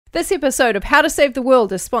This episode of How to Save the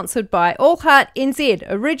World is sponsored by All Heart NZ,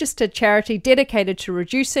 a registered charity dedicated to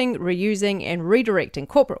reducing, reusing and redirecting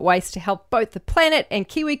corporate waste to help both the planet and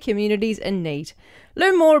Kiwi communities in need.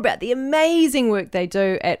 Learn more about the amazing work they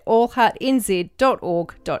do at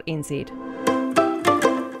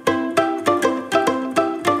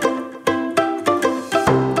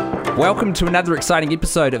allheartnz.org.nz. Welcome to another exciting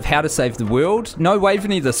episode of How to Save the World. No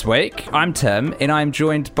Waveney this week. I'm Tim, and I'm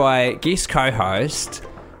joined by guest co-host,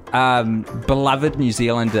 beloved New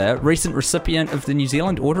Zealander, recent recipient of the New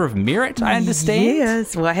Zealand Order of Merit, I understand.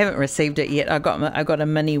 Yes, well, I haven't received it yet. I got a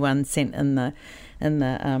mini one sent in the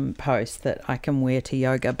post that I can wear to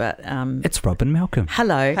yoga, but it's Robin Malcolm.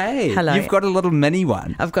 Hello. Hey, hello. You've got a little mini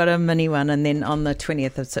one. I've got a mini one, and then on the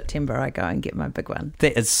 20th of September I go and get my big one.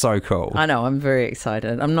 That is so cool. I know, I'm very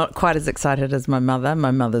excited. I'm not quite as excited as my mother.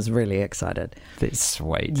 My mother's really excited. That's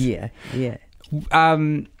sweet. Yeah.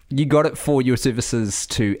 You got it for your services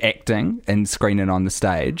to acting and screening on the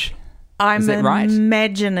stage. I'm Is that right?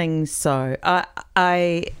 imagining so.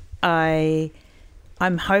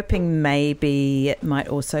 I'm hoping maybe it might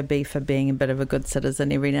also be for being a bit of a good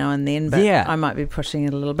citizen every now and then, but yeah. I might be pushing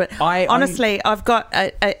it a little bit. Honestly, I've got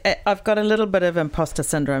a little bit of imposter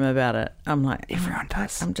syndrome about it. I'm like, everyone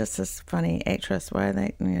does. I'm just this funny actress. Why are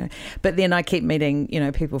they? But then I keep meeting,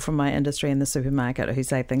 people from my industry in the supermarket who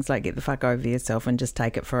say things like, "Get the fuck over yourself and just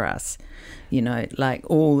take it for us." Like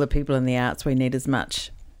all the people in the arts, we need as much.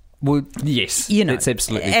 Well, yes, that's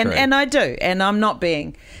absolutely true. And I do, and I'm not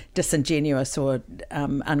being disingenuous or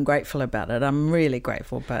ungrateful about it. I'm really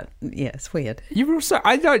grateful, but yeah, it's weird.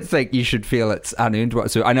 I don't think you should feel it's unearned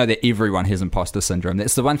whatsoever. I know that everyone has imposter syndrome.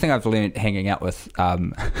 That's the one thing I've learned hanging out with,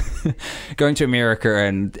 going to America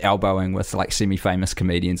and elbowing with like semi-famous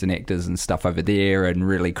comedians and actors and stuff over there, and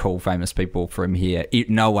really cool famous people from here.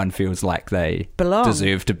 No one feels like they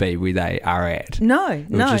deserve to be where they are at. No.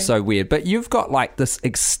 Which is so weird. But you've got like this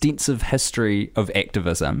extensive history of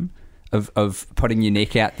activism, of putting your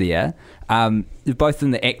neck out there, both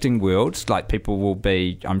in the acting world, like people will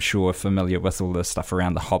be, I'm sure, familiar with all the stuff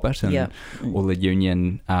around The Hobbit and all the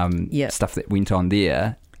union stuff that went on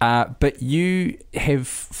there. But you have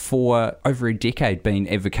for over a decade been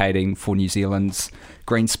advocating for New Zealand's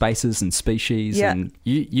green spaces and species, and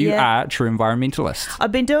you are a true environmentalist.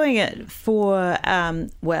 I've been doing it for,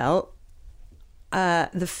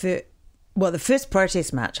 the first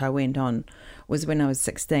protest march I went on was when I was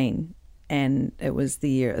 16, and it was the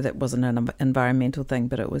year, that wasn't an environmental thing,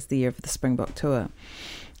 but it was the year of the Springbok tour,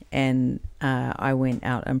 and I went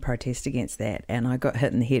out and protest against that, and I got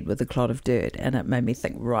hit in the head with a clod of dirt, and it made me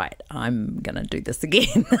think, right, I'm going to do this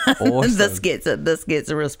again. Awesome. This gets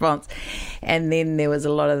a response. And then there was a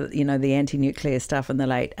lot of, the anti-nuclear stuff in the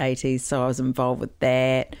late 80s, so I was involved with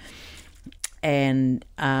that, and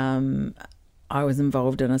I was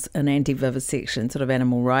involved in an anti-vivisection sort of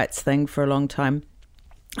animal rights thing for a long time.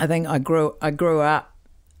 I think I grew up,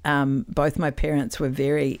 both my parents were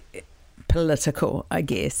very political, I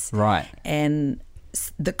guess. Right. And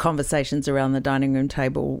the conversations around the dining room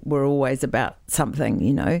table were always about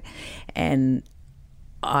something, and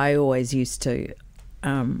I always used to...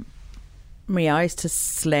 I used to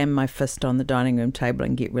slam my fist on the dining room table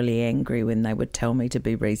and get really angry when they would tell me to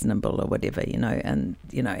be reasonable or whatever,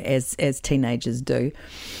 as teenagers do.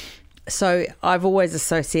 So I've always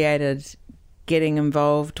associated getting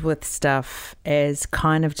involved with stuff as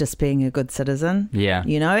kind of just being a good citizen. Yeah.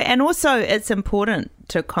 And also it's important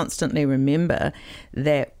to constantly remember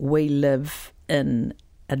that we live in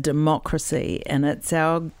a democracy, and it's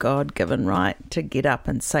our God-given right to get up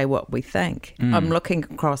and say what we think. I'm looking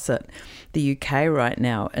across at the UK right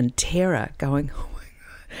now in terror, going, oh my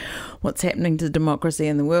God, what's happening to democracy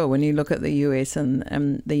in the world? When you look at the US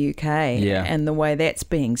and the UK and the way that's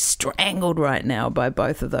being strangled right now by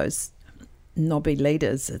both of those knobby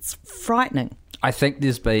leaders, it's frightening. I think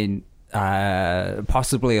there's been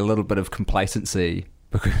possibly a little bit of complacency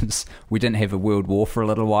because we didn't have a world war for a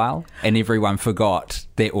little while, and everyone forgot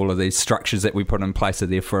that all of these structures that we put in place are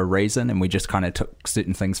there for a reason, and we just kind of took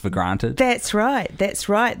certain things for granted. That's right.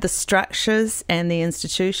 The structures and the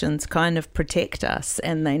institutions kind of protect us,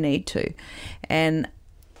 and they need to. And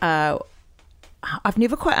I've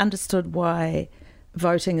never quite understood why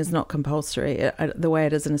voting is not compulsory the way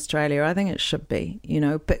it is in Australia. I think it should be,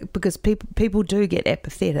 because people do get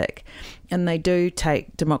apathetic, and they do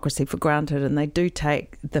take democracy for granted, and they do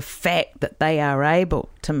take the fact that they are able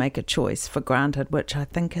to make a choice for granted, which I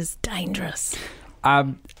think is dangerous.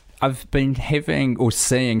 I've been having or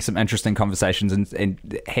seeing some interesting conversations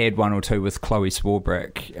and had one or two with Chloe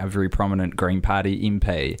Swarbrick, a very prominent Green Party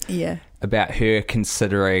MP, about her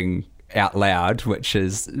considering out loud, which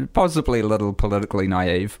is possibly a little politically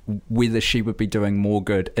naive, whether she would be doing more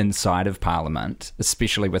good inside of Parliament,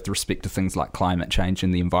 especially with respect to things like climate change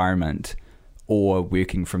and the environment, or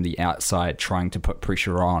working from the outside trying to put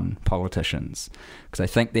pressure on politicians. Because I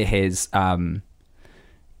think there has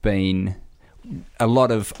been a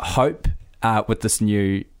lot of hope with this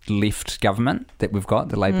new left government that we've got,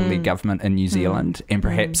 the Labour-led government in New Zealand, and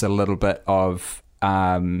perhaps a little bit of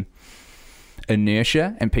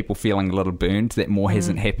inertia and people feeling a little burned that more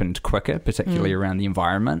hasn't happened quicker, particularly around the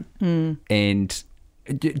environment. And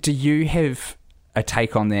do you have a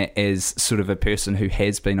take on that as sort of a person who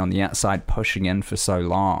has been on the outside pushing in for so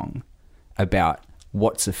long about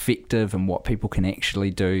what's effective and what people can actually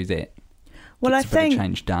do that gets a bit of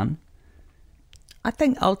change done? I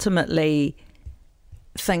think ultimately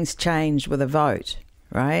things change with a vote,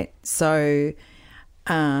 right? So,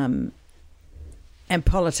 and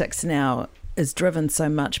politics now is driven so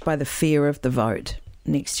much by the fear of the vote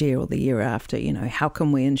next year or the year after. You know, how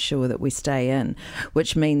can we ensure that we stay in?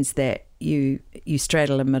 Which means that you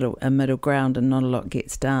straddle a middle ground and not a lot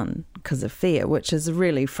gets done because of fear, which is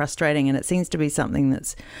really frustrating. And it seems to be something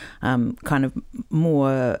that's kind of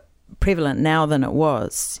more prevalent now than it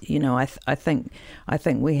was. You know, I think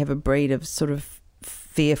we have a breed of sort of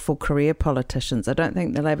fearful career politicians. I don't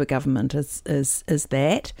think the Labour government is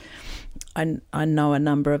that. I know a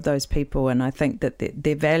number of those people, and I think that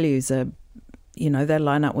their values are, you know, they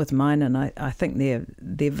line up with mine, and I think their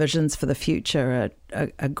visions for the future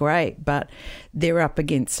are great, but they're up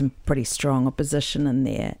against some pretty strong opposition in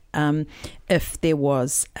there. If there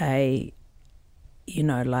was a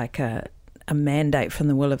mandate from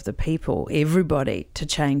the will of the people, everybody to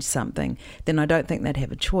change something, then I don't think they'd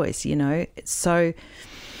have a choice, you know. So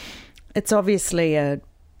it's obviously a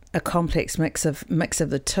complex mix of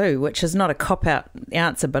the two, which is not a cop-out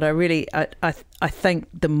answer, but I think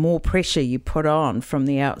the more pressure you put on from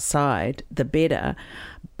the outside, the better.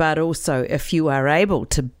 But also, if you are able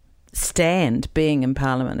to stand being in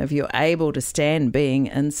Parliament, if you're able to stand being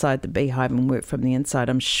inside the beehive and work from the inside,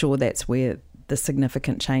 I'm sure that's where the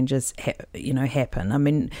significant changes happen. I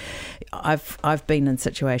mean, I've been in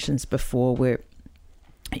situations before where,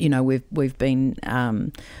 you know, we've been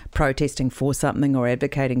protesting for something or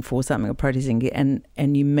advocating for something or protesting,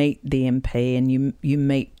 and you meet the MP and you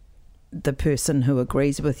meet the person who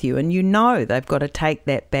agrees with you, and you know they've got to take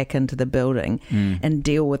that back into the building and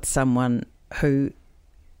deal with someone who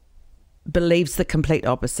believes the complete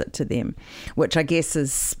opposite to them, which I guess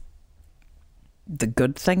is the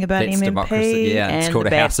good thing about that's MMP. Democracy. Yeah, it's called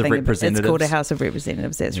a House of Representatives. It's called a House of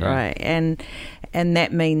Representatives, that's right. And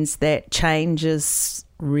that means that change is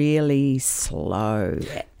really slow.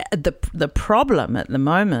 The problem at the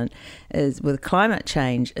moment is with climate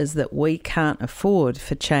change is that we can't afford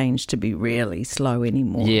for change to be really slow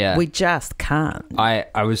anymore. Yeah. We just can't.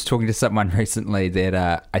 I was talking to someone recently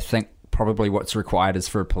that I think probably what's required is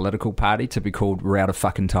for a political party to be called We're Out of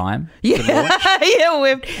Fucking Time. We're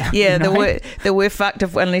fucked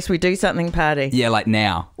unless we do something party. Yeah, like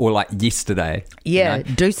now or like yesterday. Yeah, you know?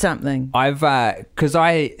 do something. So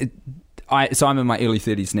I'm in my early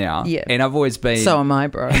 30s now. Yeah. And I've always been... So am I,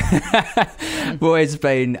 bro. I've always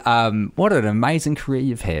been... what an amazing career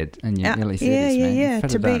you've had in your early 30s, man. Yeah.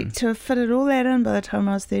 To have fitted all that in by the time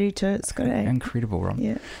I was 32, it's great. Incredible, Rob.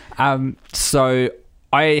 Yeah. So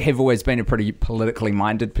I have always been a pretty politically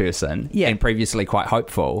minded person and previously quite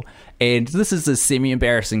hopeful. And this is a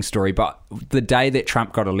semi-embarrassing story, but the day that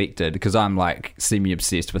Trump got elected, because I'm like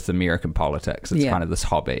semi-obsessed with American politics, it's kind of this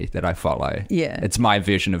hobby that I follow. Yeah. It's my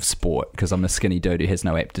version of sport because I'm a skinny dude who has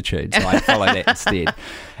no aptitude, so I follow that instead.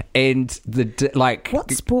 And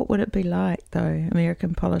what sport would it be like though?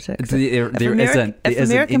 American politics. There isn't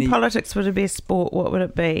American any politics would be a sport, what would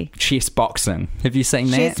it be? Chess boxing. Have you seen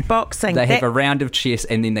that? Chess boxing. They have a round of chess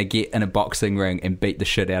and then they get in a boxing ring and beat the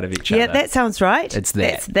shit out of each other. Yeah, that sounds right. It's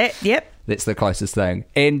that. Yep. That's the closest thing.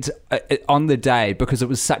 And on the day, because it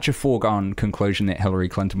was such a foregone conclusion that Hillary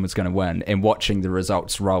Clinton was going to win, and watching the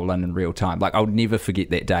results roll in real time, like I'll never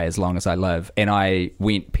forget that day as long as I live. And I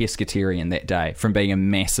went pescatarian that day from being a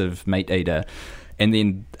massive meat eater. And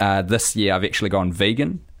then this year I've actually gone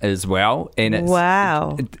vegan as well. And it's,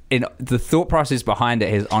 wow. And the thought process behind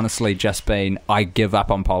it has honestly just been, I give up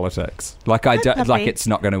on politics. Like like it's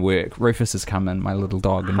not going to work. Rufus has come in, my little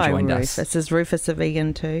dog, and joined us. Rufus. Is Rufus a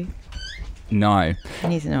vegan too? No,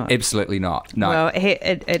 he's not. Absolutely not. No, well, I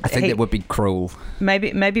think that would be cruel.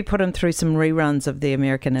 Maybe put him through some reruns of the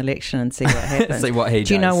American election and see what happens. See what he does.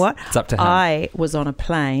 Do you know what? It's up to him. I was on a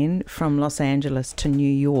plane from Los Angeles to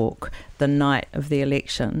New York the night of the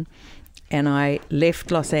election, and I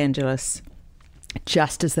left Los Angeles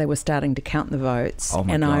just as they were starting to count the votes. Oh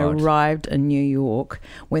my and God. I arrived in New York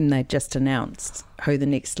when they just announced who the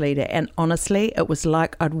next leader. And honestly, it was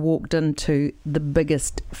like I'd walked into the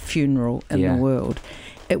biggest funeral in Yeah. the world.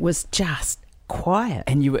 It was just quiet.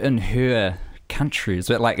 And you were in her country, is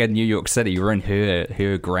it like in New York City? You were in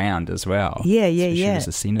her ground as well. Yeah. So she was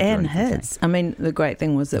a senator and everything. his. I mean, the great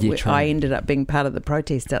thing was that Yeah, true. I ended up being part of the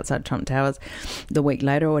protest outside Trump Towers the week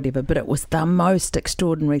later or whatever, but it was the most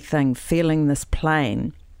extraordinary thing, feeling this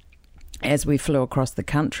plane as we flew across the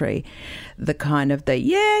country, the kind of the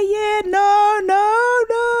no,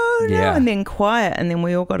 Yeah. and then quiet, and then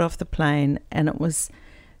we all got off the plane, and it was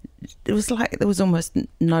like there was almost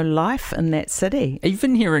no life in that city.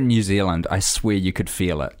 Even here in New Zealand, I swear you could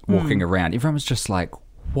feel it walking around. Everyone was just like,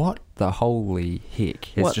 what the holy heck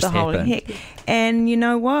has What just the holy happened? heck? And you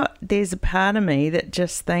know what? There's a part of me that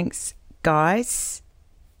just thinks, guys,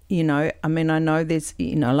 you know, I mean, I know there's,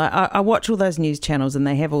 you know, like I watch all those news channels and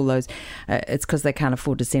they have all those, it's because they can't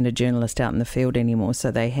afford to send a journalist out in the field anymore.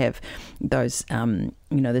 So they have those, you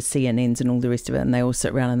know, the CNNs and all the rest of it, and they all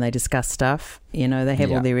sit around and they discuss stuff. You know, they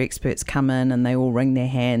have all their experts come in and they all wring their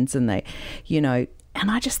hands and they, you know, and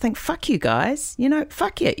I just think, fuck you guys, you know,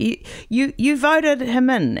 fuck you. You voted him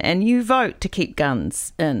in, and you vote to keep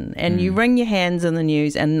guns in, and you wring your hands in the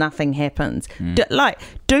news and nothing happens.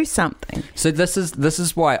 Do something. So this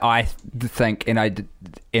is why I think, and I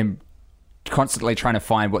am constantly trying to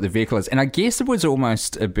find what the vehicle is. And I guess it was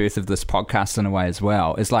almost a birth of this podcast in a way as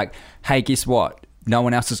well. It's like, hey, guess what? No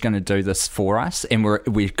one else is going to do this for us, and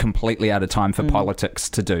we're completely out of time for politics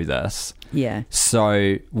to do this. Yeah.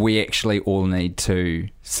 So we actually all need to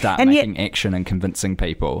start And making action and convincing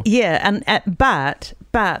people. Yeah, and but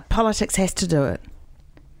politics has to do it.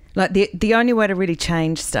 Like the only way to really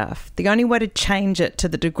change stuff, the only way to change it to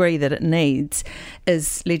the degree that it needs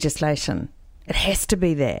is legislation. It has to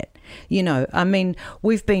be that. You know, I mean,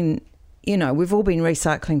 we've all been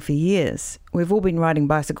recycling for years. We've all been riding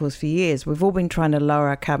bicycles for years. We've all been trying to lower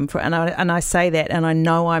our carbon footprint. And I say that, and I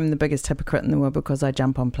know I'm the biggest hypocrite in the world because I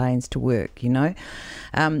jump on planes to work, you know.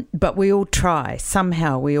 But we all try.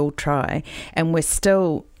 Somehow we all try. And we're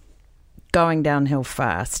still going downhill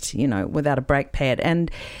fast, you know, without a brake pad.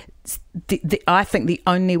 And I think the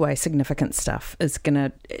only way significant stuff is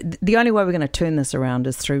the only way we're going to turn this around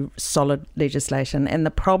is through solid legislation. And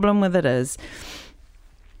the problem with it is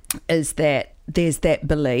that there's that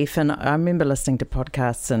belief, and I remember listening to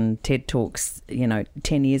podcasts and TED Talks, you know,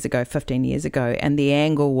 10 years ago, 15 years ago, and the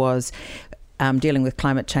angle was dealing with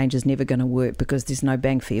climate change is never going to work because there's no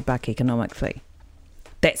bang for your buck economically.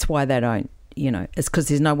 That's why they don't, you know, it's because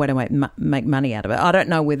there's no way to make money out of it. I don't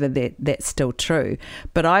know whether that's still true,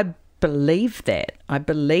 but I believe that. I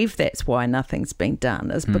believe that's why nothing's been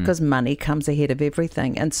done, is because money comes ahead of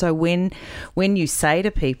everything. And so when you say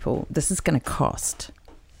to people, this is going to cost,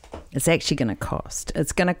 it's actually going to cost.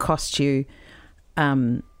 It's going to cost you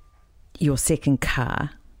your second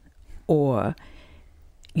car, or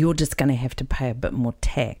you're just going to have to pay a bit more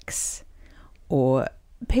tax, or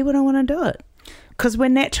people don't want to do it because we're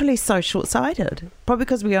naturally so short-sighted, probably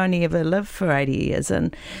because we only ever live for 80 years.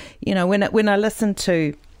 And, you know, when I listen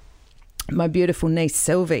to my beautiful niece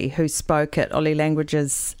Sylvie, who spoke at Ollie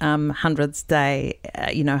Langridge's 100th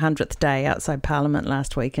day outside Parliament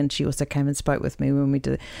last week, and she also came and spoke with me when we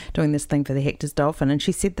were doing this thing for the Hector's Dolphin, and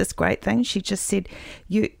she said this great thing. She just said,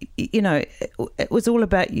 you know, it was all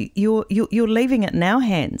about you. You're leaving it in our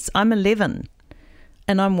hands. I'm 11,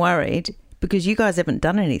 and I'm worried because you guys haven't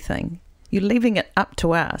done anything. You're leaving it up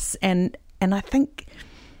to us, and I think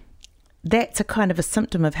that's a kind of a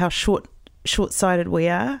symptom of how short-sighted we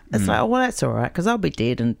are. It's like, oh, well, that's all right because I'll be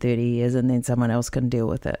dead in 30 years and then someone else can deal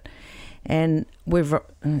with it. And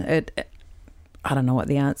I don't know what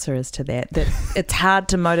the answer is to that. That it's hard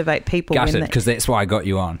to motivate people. Gutted, because that's why I got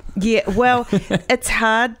you on. Yeah, well, it's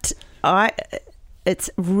hard. It's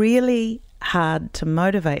really hard to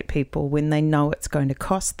motivate people when they know it's going to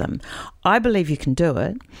cost them. I believe you can do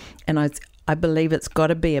it, and I believe it's got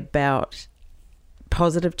to be about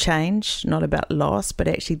positive change, not about loss, but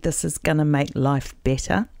actually this is going to make life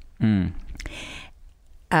better.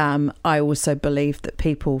 I also believe that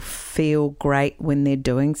people feel great when they're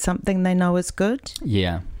doing something they know is good.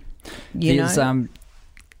 Yeah. There's a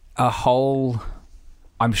whole,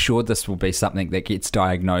 I'm sure this will be something that gets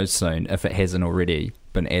diagnosed soon if it hasn't already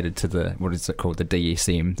been added to the, what is it called, the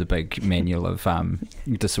DSM, the big manual of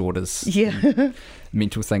disorders,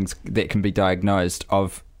 mental things that can be diagnosed,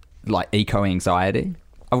 of like eco-anxiety.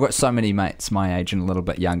 I've got so many mates my age and a little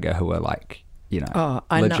bit younger who are like, you know,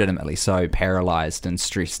 legitimately so paralysed and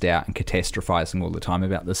stressed out and catastrophising all the time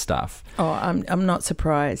about this stuff. Oh, I'm not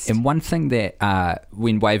surprised. And one thing that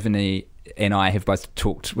when Waveney and I have both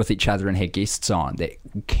talked with each other and had guests on, that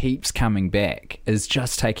keeps coming back, is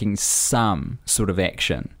just taking some sort of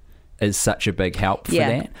action is such a big help for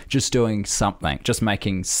that. Just doing something, just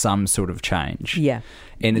making some sort of change. Yeah.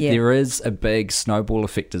 And there is a big snowball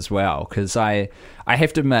effect as well, because I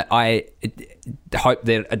have to admit, I hope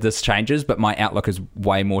that this changes, but my outlook is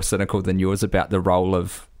way more cynical than yours about the role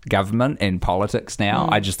of government and politics now.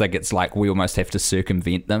 I just think it's like we almost have to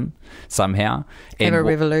circumvent them somehow. Have a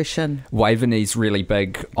revolution. Waveney's really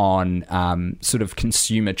big on sort of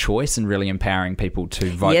consumer choice and really empowering people to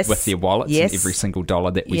vote with their wallets. And every single dollar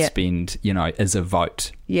that we spend, is a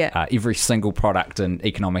vote. Every single product and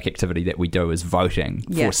economic activity that we do is voting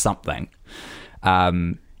for something.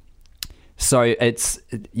 So it's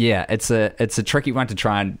a tricky one to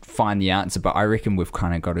try and find the answer, but I reckon we've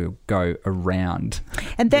kind of got to go around.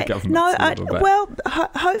 And that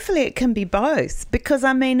hopefully it can be both, because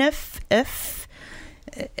I mean, if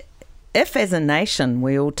as a nation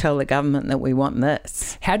we all tell the government that we want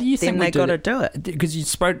this, how do you think then they got to do it? Because you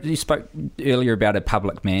spoke earlier about a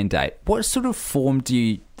public mandate. What sort of form do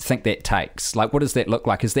you think that takes? Like, what does that look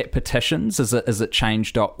like? Is that petitions? Is it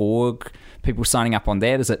change.org? People signing up on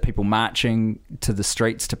that? Is it people marching to the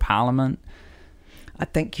streets to Parliament? I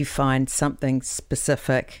think you find something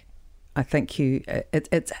specific. I think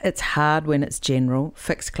it's hard when it's general.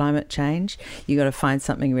 Fix climate change. You got to find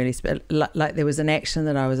something really like there was an action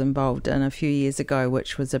that I was involved in a few years ago,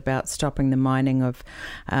 which was about stopping the mining of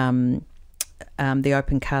the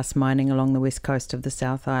open cast mining along the west coast of the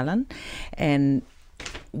South Island, and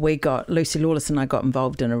Lucy Lawless and I got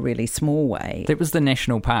involved in a really small way. That was the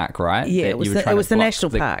national park, right? Yeah, it was the national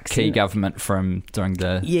parks. Key government from doing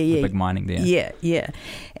the big mining there. Yeah.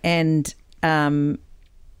 And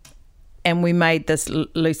we made this,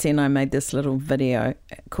 Lucy and I made this little video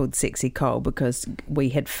called Sexy Coal, because we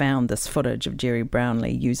had found this footage of Jerry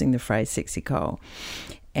Brownlee using the phrase sexy coal.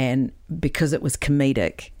 And because it was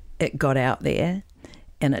comedic, it got out there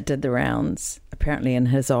and it did the rounds. Apparently in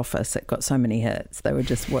his office, it got so many hits. They were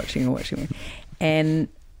just watching. And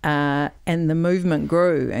the movement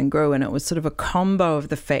grew, and it was sort of a combo of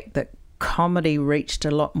the fact that comedy reached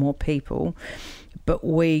a lot more people, but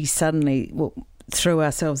we suddenly threw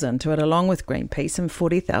ourselves into it along with Greenpeace, and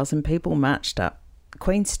 40,000 people marched up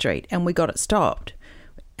Queen Street, and we got it stopped.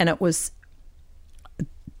 And it was,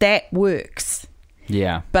 that works.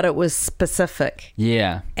 Yeah. But it was specific.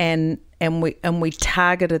 Yeah. And we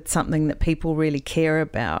targeted something that people really care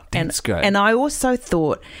about. That's good. And I also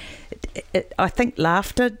thought, I think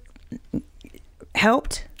laughter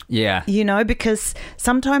helped. Yeah. Because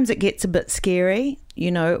sometimes it gets a bit scary.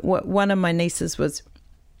 One of my nieces was,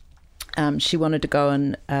 she wanted to go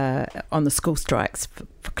on the school strikes for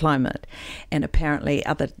climate, and apparently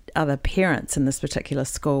other parents in this particular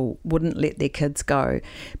school wouldn't let their kids go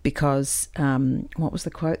because what was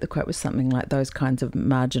the quote? The quote was something like, those kinds of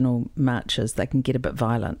marginal marches, they can get a bit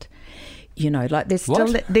violent. Like there's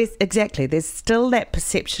still there's still that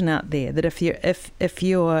perception out there that if you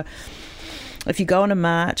go on a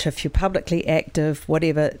march, if you're publicly active,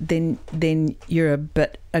 whatever, then you're a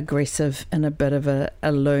bit aggressive and a bit of a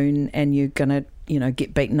loon, and you're going to,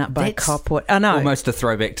 get beaten up by a cop. I know. Almost a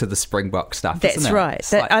throwback to the Springbok stuff, That's isn't it?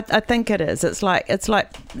 Right. I think it is. It's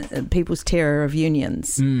like people's terror of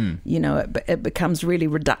unions. It becomes really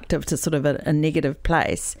reductive to sort of a negative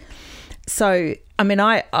place. So, I mean,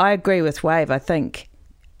 I agree with Wave. I think,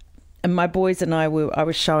 and my boys and I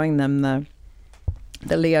was showing them the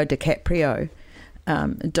Leo DiCaprio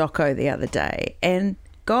doco the other day, and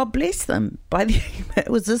God bless them. It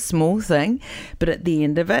was a small thing, but at the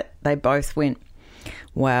end of it, they both went,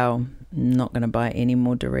 wow, I'm not going to buy any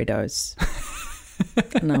more Doritos.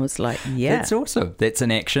 And I was like, yeah. That's awesome. That's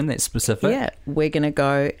an action that's specific. Yeah, we're going to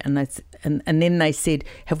go. And then they said,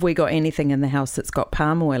 have we got anything in the house that's got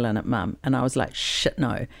palm oil in it, Mum? And I was like, shit,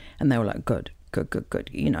 no. And they were like, good.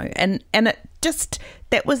 And it just,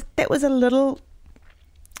 that was a little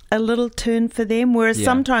turn for them, whereas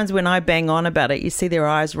sometimes when I bang on about it, you see their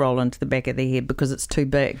eyes roll into the back of their head because it's too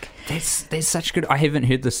big. That's such good. I haven't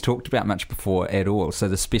heard this talked about much before at all, so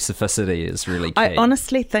the specificity is really key. I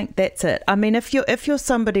honestly think that's it. I mean, if you're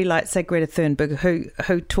somebody like, say, Greta Thunberg,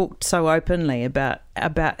 who talked so openly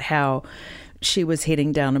about how she was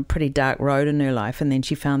heading down a pretty dark road in her life, and then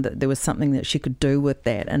she found that there was something that she could do with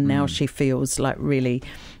that, and now she feels like really,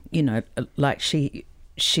 like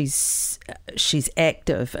she's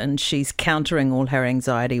active and she's countering all her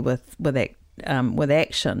anxiety with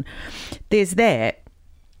action. There's that,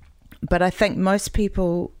 but I think most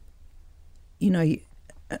people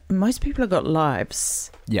have got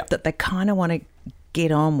lives that they kind of want to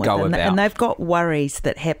get on with. Go about. And they've got worries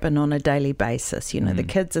that happen on a daily basis. You know, the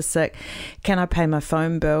kids are sick. Can I pay my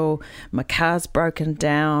phone bill? My car's broken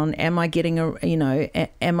down. Am I getting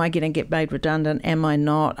am I going to get made redundant? Am I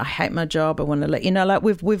not? I hate my job. I want to like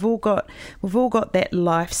we've all got that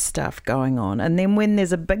life stuff going on. And then when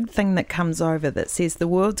there's a big thing that comes over that says the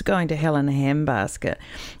world's going to hell in a handbasket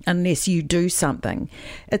unless you do something,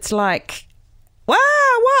 it's like, wow,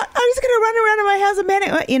 what? I'm just going to run around in my house and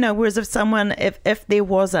panic. You know, whereas if there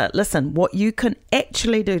was listen, what you can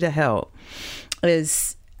actually do to help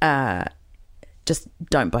is just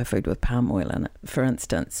don't buy food with palm oil in it, for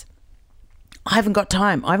instance. I haven't got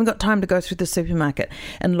time. I haven't got time to go through the supermarket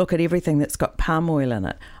and look at everything that's got palm oil in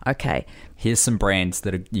it. Okay. Here's some brands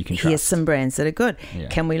that you can trust. Here's some brands that are good. Yeah.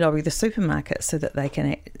 Can we lobby the supermarket so that they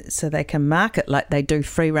can market like they do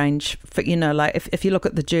free range? Like if you look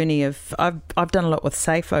at the journey of, I've done a lot with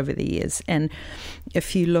Safe over the years, and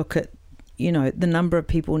if you look at the number of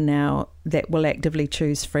people now that will actively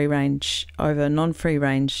choose free range over non-free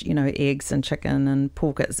range, eggs and chicken and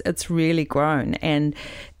pork, it's really grown, and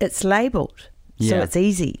it's labelled, so it's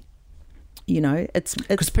easy. It's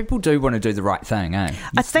because people do want to do the right thing, eh?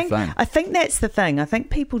 I think that's the thing. I think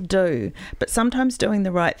people do, but sometimes doing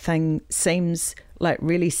the right thing seems like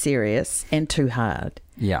really serious and too hard.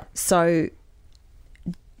 Yeah. So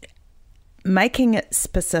making it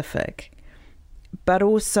specific, but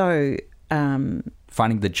also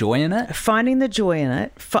finding the joy in it.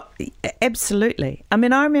 Absolutely. I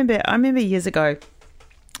mean, I remember years ago,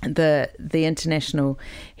 the international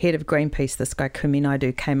head of Greenpeace, this guy Kumi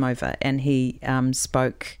Naidu, came over and he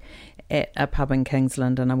spoke at a pub in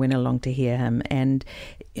Kingsland, and I went along to hear him. And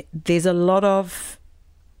there's a lot of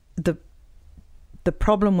the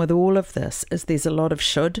problem with all of this is there's a lot of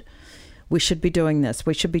should. We should be doing this.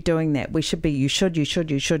 We should be doing that. We should be. You should.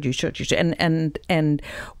 And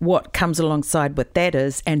what comes alongside with that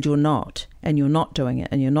is, and you're not, and you're not doing it,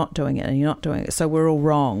 and you're not doing it, and you're not doing it. So we're all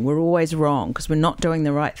wrong. We're always wrong because we're not doing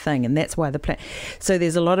the right thing, and that's why the plan. So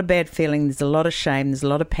there's a lot of bad feeling. There's a lot of shame. There's a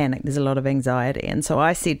lot of panic. There's a lot of anxiety. And so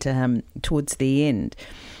I said to him towards the end,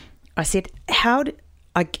 I said,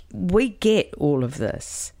 we get all of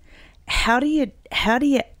this. How do you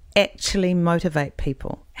actually motivate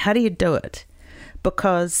people? How do you do it?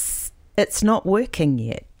 Because it's not working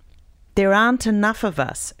yet. There aren't enough of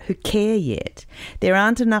us who care yet. There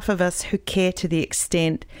aren't enough of us who care to the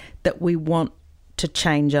extent that we want to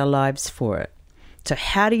change our lives for it. So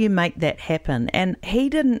how do you make that happen? And he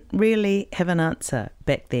didn't really have an answer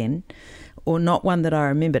back then, or not one that I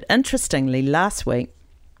remembered. Interestingly, last week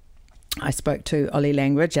I spoke to Ollie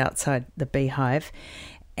Langridge outside the Beehive,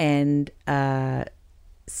 and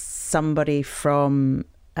somebody from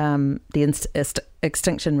the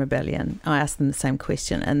Extinction Rebellion, I asked them the same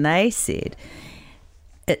question, and they said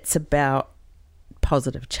it's about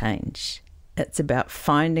positive change. It's about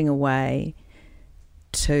finding a way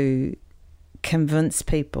to convince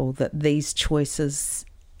people that these choices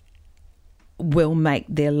will make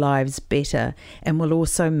their lives better and will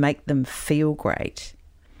also make them feel great.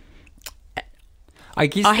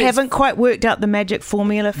 I haven't quite worked out the magic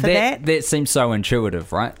formula for that. That seems so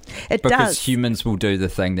intuitive, right? It does. Because humans will do the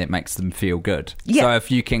thing that makes them feel good. Yeah. So if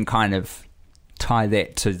you can kind of tie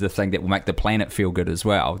that to the thing that will make the planet feel good as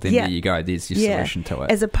well, then there you go. There's your solution to it.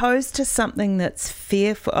 As opposed to something that's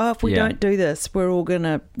fearful. Oh, if we don't do this, we're all going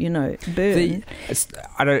to, burn.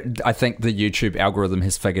 I think the YouTube algorithm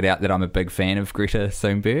has figured out that I'm a big fan of Greta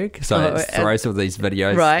Thunberg, so it throws all these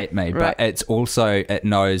videos at me. But it's also, it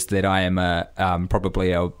knows that I am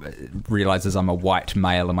realizes I'm a white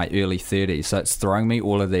male in my early 30s, so it's throwing me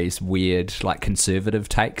all of these weird, like, conservative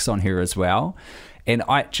takes on her as well. And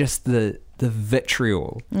the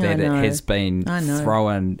vitriol that it has been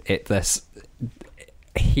thrown at this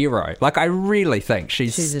hero. Like, I really think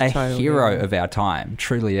she's a hero of our time,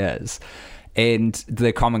 truly is. And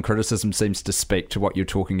the common criticism seems to speak to what you're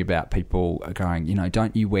talking about. People are going,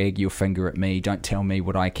 don't you wag your finger at me. Don't tell me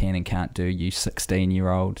what I can and can't do, you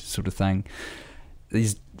 16-year-old sort of thing.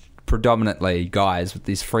 These predominantly guys with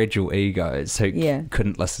these fragile egos who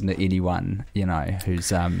couldn't listen to anyone,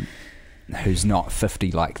 who's not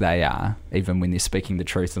 50 like they are, even when they're speaking the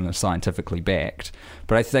truth and are scientifically backed.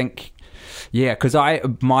 But I think, because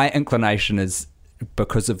my inclination is,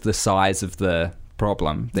 because of the size of the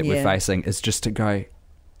problem that we're facing, is just to go,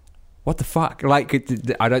 what the fuck? Like,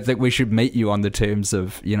 I don't think we should meet you on the terms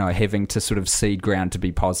of, having to sort of seed ground to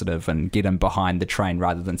be positive and get in behind the train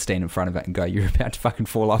rather than stand in front of it and go, you're about to fucking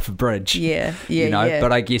fall off a bridge.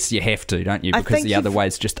 But I guess you have to, don't you? Because the other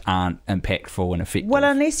ways just aren't impactful and effective. Well,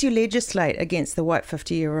 unless you legislate against the white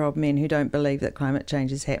 50-year-old men who don't believe that climate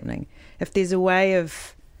change is happening. If there's a way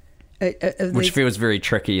of Which feels very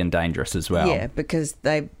tricky and dangerous as well. Yeah, because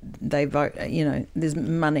they vote, there's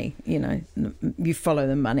money, you follow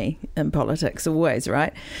the money in politics always,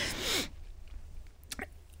 right?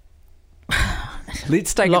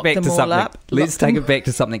 Let's take it back to something. Let's take it back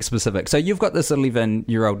to something specific. So you've got this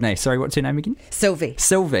 11-year-old niece. Sorry, what's her name again? Sylvie.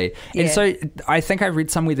 And so I think I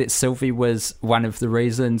read somewhere that Sylvie was one of the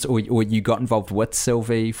reasons, or you got involved with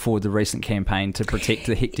Sylvie for the recent campaign to protect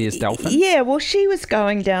the Hectares dolphin. Yeah, well, she was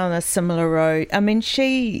going down a similar road. I mean,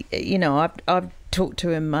 she, I've talked to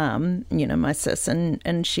her mum, my sis,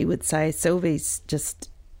 and she would say Sylvie's just,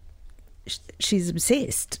 she's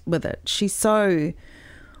obsessed with it. She's so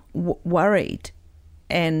worried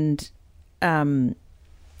and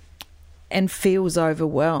feels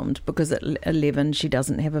overwhelmed because at 11 she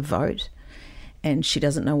doesn't have a vote and she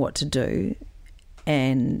doesn't know what to do,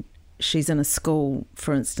 and she's in a school,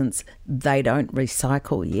 for instance, they don't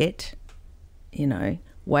recycle yet,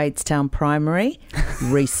 Wadestown Primary,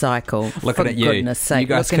 recycle. Looking at you. Goodness sake. You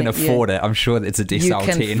guys can afford it. I'm sure it's a decile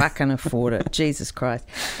 10. You can fucking afford it. Jesus Christ.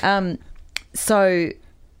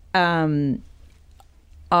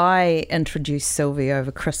 I introduced Sylvie over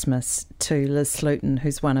Christmas to Liz Sluton,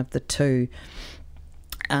 who's one of the two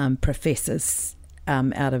professors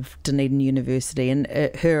out of Dunedin University, and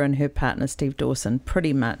her and her partner Steve Dawson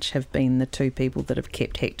pretty much have been the two people that have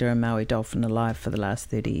kept Hector and Maui dolphin alive for the last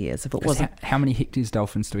 30 years. If it wasn't, how many Hectares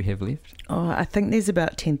dolphins do we have left? Oh, I think there's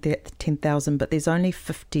about 10,000, but there's only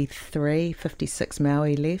 56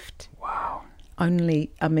 Maui left. Wow.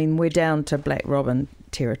 We're down to black robin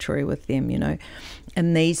territory with them,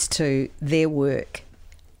 and these two, their work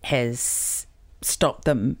has stopped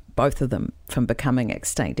them, both of them, from becoming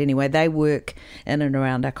extinct. Anyway, they work in and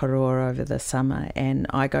around Akaroa over the summer, and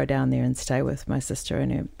I go down there and stay with my sister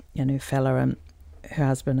and her fella and her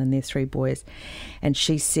husband and their 3 boys. And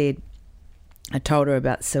she said, I told her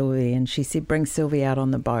about Sylvie, and she said, bring Sylvie out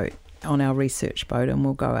on the boat, on our research boat, and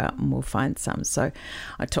we'll go out and we'll find some. So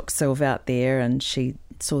I took Sylvie out there and she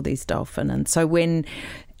saw these dolphin,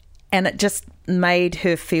 and it just made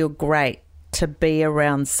her feel great to be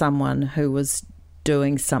around someone who was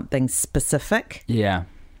doing something specific,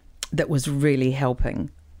 that was really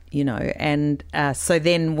helping, and so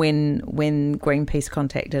then when Greenpeace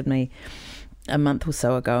contacted me a month or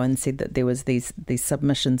so ago and said that there was these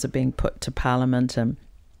submissions are being put to Parliament, and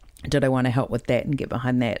did I want to help with that and get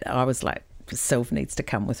behind that, I was like, Sylv needs to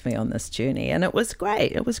come with me on this journey. And it was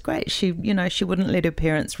great. She, she wouldn't let her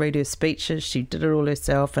parents read her speeches. She did it all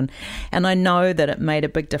herself. And I know that it made a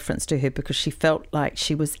big difference to her because she felt like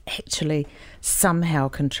she was actually somehow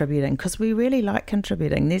contributing, because we really like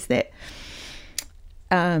contributing. There's that,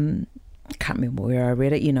 I can't remember where I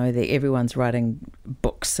read it, that everyone's writing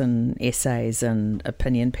books and essays and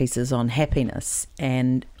opinion pieces on happiness.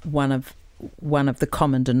 And one of the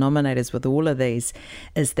common denominators with all of these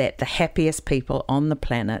is that the happiest people on the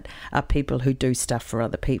planet are people who do stuff for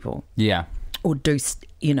other people. Yeah. Or do,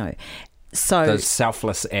 so those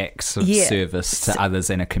selfless acts of service to others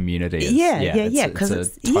in a community. Because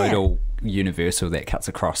it's a total universal that cuts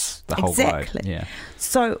across the whole globe. Yeah.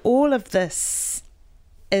 So all of this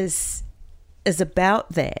is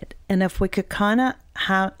about that, and if we could kind of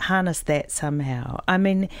harness that somehow. I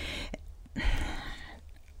mean,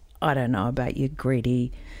 I don't know about your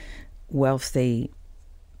greedy, wealthy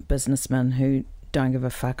businessmen who don't give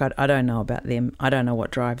a fuck. I don't know about them. I don't know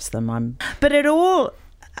what drives them. But it all,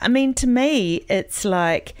 to me, it's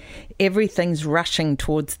like everything's rushing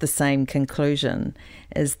towards the same conclusion.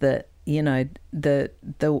 Is that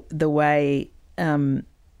the way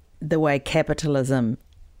capitalism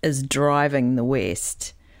is driving the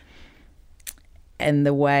West, and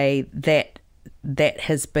the way that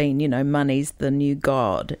has been, money's the new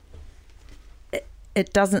god.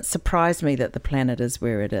 It doesn't surprise me that the planet is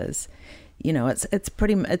where it is.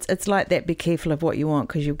 It's like that. Be careful of what you want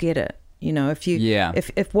because you'll get it.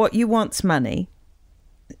 If what you want's money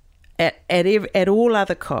at all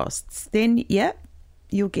other costs, then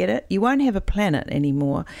you'll get it. You won't have a planet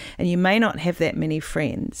anymore, and you may not have that many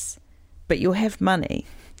friends, but you'll have money.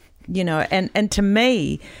 And to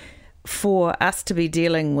me, for us to be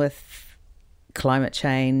dealing with climate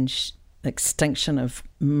change, extinction of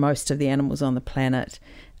most of the animals on the planet,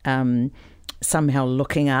 somehow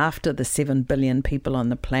looking after the 7 billion people on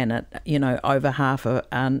the planet, over half are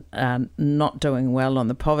not doing well on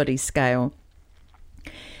the poverty scale,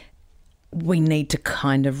 we need to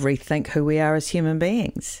kind of rethink who we are as human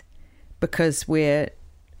beings, because we're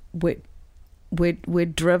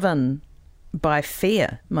driven by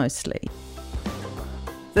fear mostly.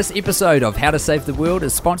 This episode of How to Save the World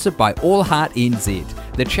is sponsored by All Heart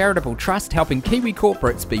NZ, the charitable trust helping Kiwi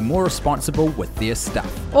corporates be more responsible with their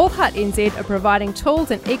stuff. All Heart NZ are providing tools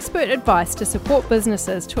and expert advice to support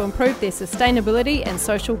businesses to improve their sustainability and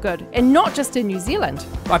social good, and not just in New Zealand.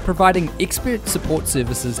 By providing expert support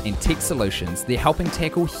services and tech solutions, they're helping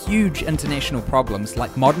tackle huge international problems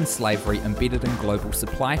like modern slavery embedded in global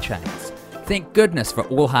supply chains. Thank goodness for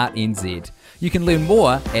All Heart NZ. You can learn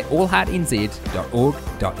more at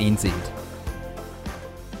allheartnz.org.nz.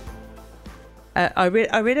 I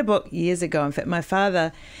read a book years ago. In fact, my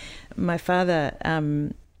father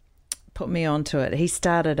put me onto it. He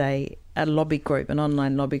started a lobby group, an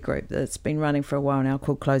online lobby group that's been running for a while now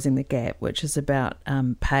called Closing the Gap, which is about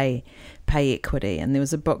pay equity. And there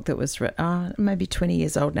was a book that was maybe 20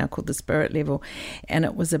 years old now called The Spirit Level, and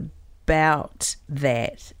it was about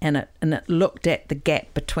that, and it looked at the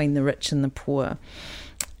gap between the rich and the poor,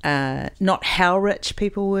 not how rich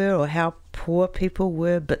people were or how poor people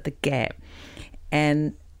were, but the gap.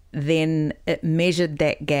 And then it measured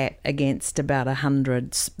that gap against about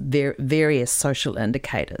 100 various social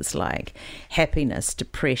indicators like happiness,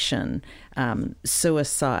 depression,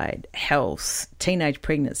 suicide, health, teenage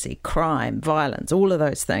pregnancy, crime, violence, all of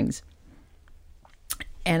those things.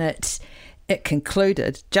 And it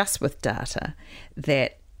concluded, just with data,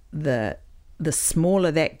 that the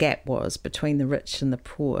smaller that gap was between the rich and the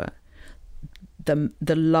poor, the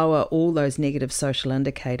lower all those negative social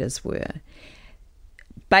indicators were.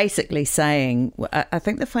 Basically saying, I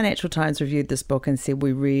think the Financial Times reviewed this book and said,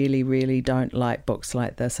 we really, really don't like books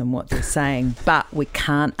like this and what they're saying, but we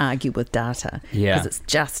can't argue with data because it's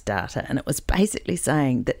just data. And it was basically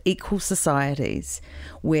saying that equal societies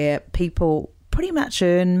where people pretty much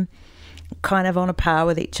earn kind of on a par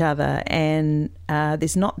with each other and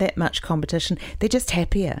there's not that much competition, they're just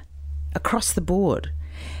happier across the board.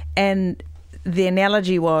 And the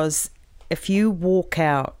analogy was, if you walk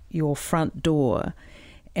out your front door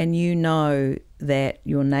and you know that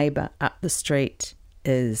your neighbour up the street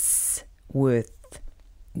is worth,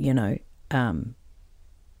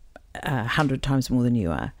 100 times more than you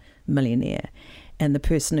are, millionaire, and the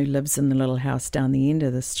person who lives in the little house down the end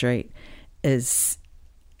of the street is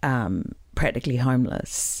practically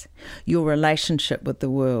homeless, your relationship with the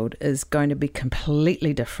world is going to be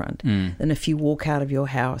completely different than if you walk out of your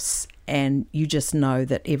house and you just know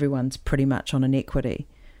that everyone's pretty much on an equity.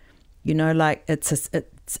 Like it's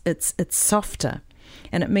softer,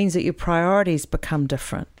 and it means that your priorities become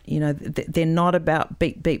different. They're not about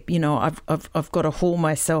beep beep. I've got to haul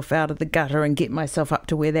myself out of the gutter and get myself up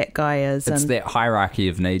to where that guy is. It's that hierarchy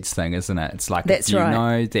of needs thing, isn't it? It's like, that's you right.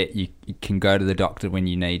 know that you can go to the doctor when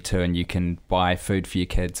you need to, and you can buy food for your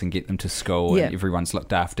kids and get them to school, and everyone's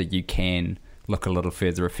looked after. You can look a little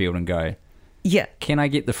further afield and go, can I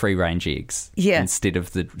get the free range eggs instead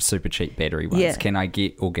of the super cheap battery ones? Can I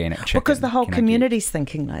get organic chicken? Because the whole community's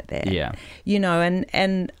thinking like that.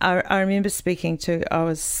 And I remember speaking to,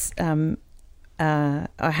 I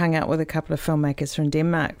hung out with a couple of filmmakers from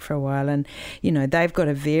Denmark for a while, and they've got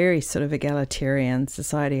a very sort of egalitarian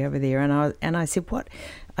society over there. And I said, what?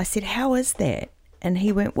 I said, how is that? And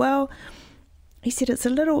he went, well, he said it's a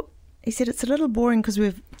little boring because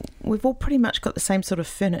we've all pretty much got the same sort of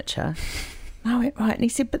furniture. I went, right. And he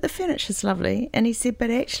said, but the furniture's lovely. And he said,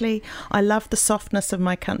 but actually, I love the softness of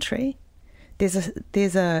my country. It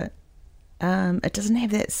doesn't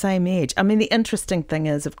have that same edge. I mean, the interesting thing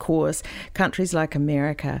is, of course, countries like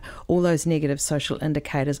America, all those negative social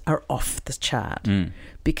indicators are off the chart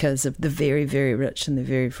because of the very, very rich and the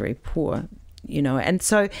very, very poor, And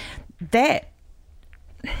so that...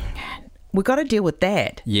 we've got to deal with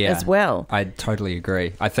that as well. I totally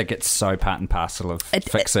agree. I think it's so part and parcel of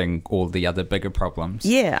fixing all the other bigger problems.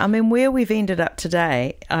 Yeah, I mean, where we've ended up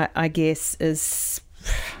today, I guess, is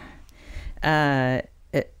it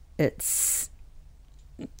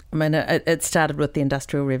started with the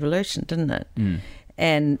Industrial Revolution, didn't it?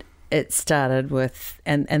 And it started with,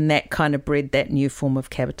 and that kind of bred that new form of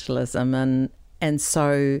capitalism, and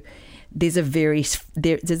so there's a very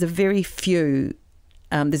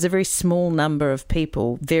small number of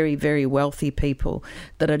people, very, very wealthy people,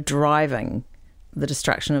 that are driving the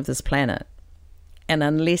destruction of this planet. And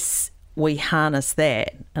unless we harness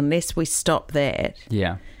that, unless we stop that,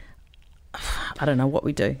 I don't know what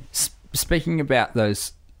we do. Speaking about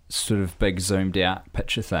those sort of big zoomed out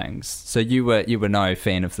picture things, so you were no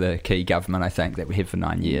fan of the Key government, I think, that we had for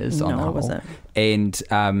 9 years. No, on the I whole. wasn't. And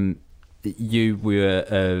you were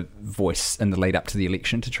a voice in the lead up to the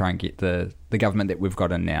election to try and get the government that we've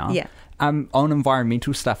got in now. On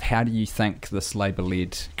environmental stuff, how do you think this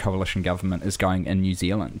Labour-led coalition government is going in New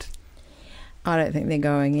Zealand? I don't think they're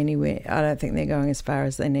going anywhere. I don't think they're going as far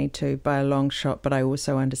as they need to by a long shot, but I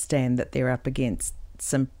also understand that they're up against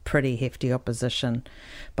some pretty hefty opposition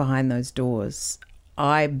behind those doors.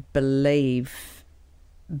 I believe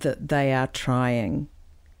that they are trying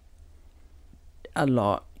a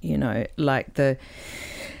lot, like for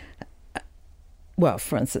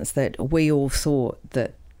instance, that we all thought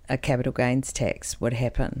that a capital gains tax would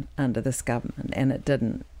happen under this government, and it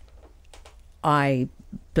didn't. I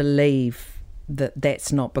believe that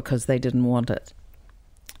that's not because they didn't want it,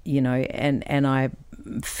 and I'm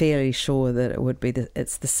fairly sure that it would be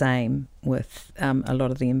it's the same with a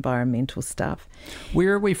lot of the environmental stuff.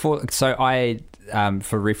 Where are we for? So I,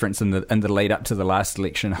 for reference, in the lead up to the last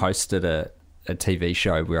election, hosted a TV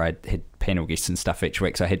show where I had panel guests and stuff each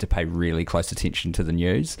week, so I had to pay really close attention to the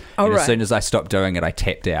news. As soon as I stopped doing it, I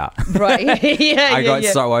tapped out. Right. I got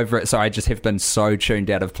so over it, so I just have been so tuned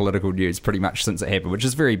out of political news pretty much since it happened, which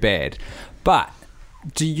is very bad. But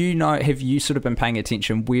do you know, have you sort of been paying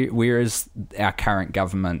attention, where is our current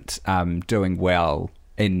government doing well,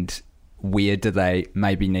 and where do they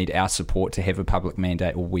maybe need our support to have a public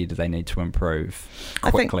mandate, or where do they need to improve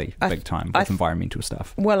quickly, big time, with environmental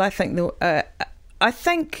stuff? Well, I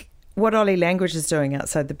think what Ollie Language is doing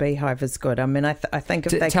outside the Beehive is good. I mean, I think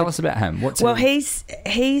if they tell us about him.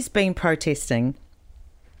 He's been protesting.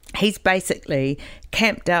 He's basically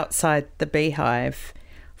camped outside the Beehive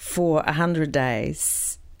for 100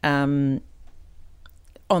 days on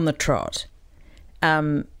the trot,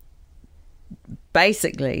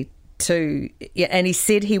 basically. And he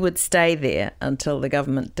said he would stay there until the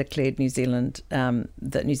government declared New Zealand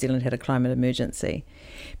that New Zealand had a climate emergency,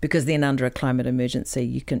 because then under a climate emergency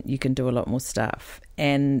you can do a lot more stuff.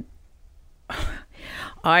 And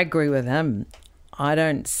I agree with him. I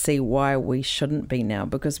don't see why we shouldn't be now,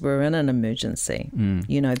 because we're in an emergency.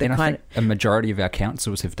 I think a majority of our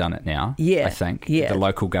councils have done it now. Yeah, I think the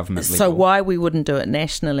local government level. So why we wouldn't do it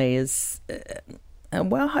nationally is. I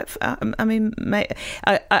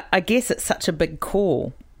guess it's such a big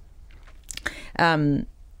call.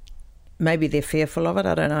 Maybe they're fearful of it.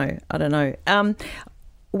 I don't know.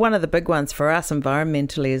 One of the big ones for us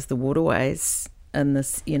environmentally is the waterways, and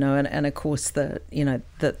this, and of course the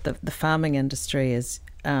farming industry is.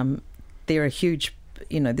 They're a huge,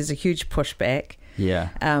 there's a huge pushback.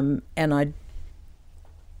 Yeah. And I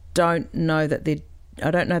don't know that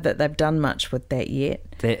they've done much with that yet.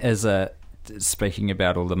 There is speaking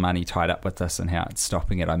about all the money tied up with this and how it's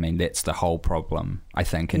stopping it, I mean, that's the whole problem, I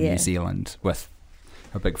think, in New Zealand, with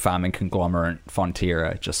a big farming conglomerate,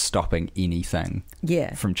 Fonterra, just stopping anything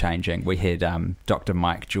from changing. We had Dr.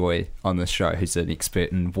 Mike Joy on this show, who's an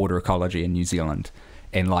expert in water ecology in New Zealand,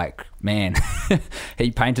 and man, he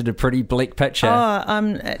painted a pretty bleak picture.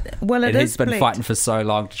 He's been fighting for so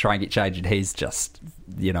long to try and get change, and he's just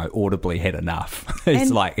audibly had enough.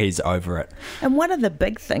 He's over it. And one of the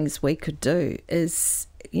big things we could do is,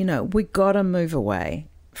 we got to move away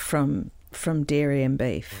from dairy and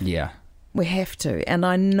beef. Yeah. We have to. And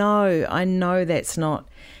I know that's not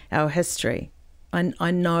our history.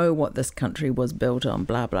 I know what this country was built on,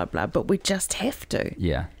 blah, blah, blah, but we just have to.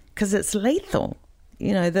 Yeah. Because it's lethal.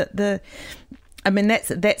 That's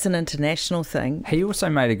an international thing. He also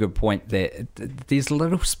made a good point that there's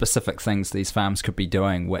little specific things these farms could be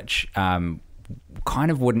doing which kind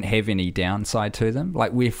of wouldn't have any downside to them.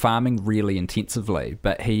 Like, we're farming really intensively,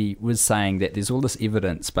 but he was saying that there's all this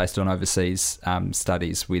evidence based on overseas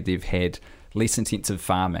studies where they've had less intensive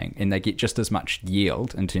farming and they get just as much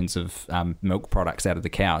yield in terms of milk products out of the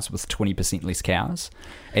cows with 20% less cows,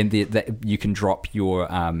 and you can drop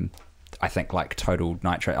your I think total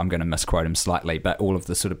nitrate, I'm going to misquote him slightly, but all of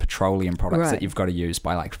the sort of petroleum products that you've got to use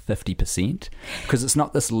by 50%, because it's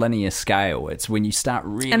not this linear scale. It's when you start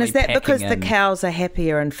really. And is that because the cows are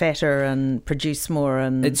happier and fatter and produce more?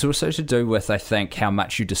 And it's also to do with, I think, how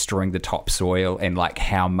much you're destroying the topsoil and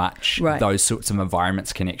how much those sorts of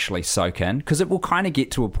environments can actually soak in, because it will kind of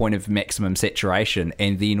get to a point of maximum saturation,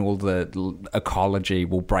 and then all the ecology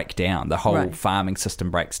will break down. The whole farming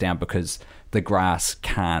system breaks down because the grass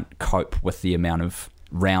can't cope with the amount of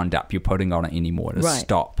Roundup you're putting on it anymore to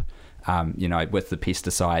stop, with the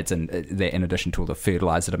pesticides and that, in addition to all the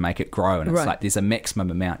fertilizer to make it grow. And it's there's a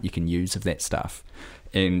maximum amount you can use of that stuff.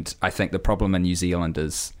 And I think the problem in New Zealand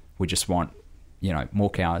is we just want, more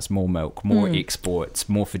cows, more milk, more exports,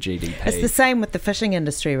 more for GDP. It's the same with the fishing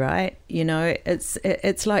industry, right?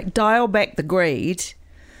 It's like dial back the greed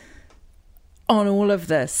on all of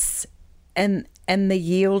this, and the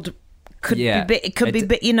yield could be, it could be,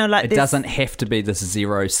 it doesn't have to be this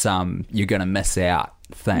zero sum, you're going to miss out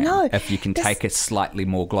thing. No, if you can take a slightly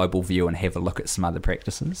more global view and have a look at some other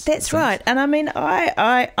practices. That's right. And I mean,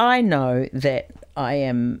 I know that I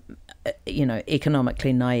am,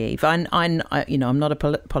 economically naive. I'm not a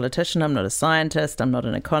politician. I'm not a scientist. I'm not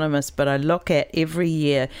an economist. But I look at every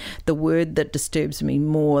year, the word that disturbs me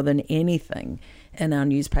more than anything in our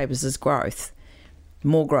newspapers is growth.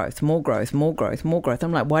 More growth, more growth, more growth, more growth.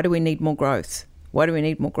 I'm like, why do we need more growth? Why do we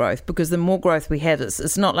need more growth? Because the more growth we have,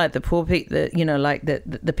 it's not like the poor people,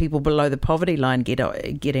 the people below the poverty line get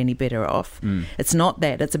any better off. It's not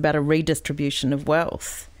that. It's about a redistribution of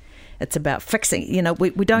wealth. It's about fixing. We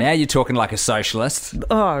don't. Now you're talking like a socialist.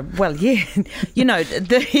 Oh well, yeah.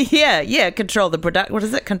 Control the product. What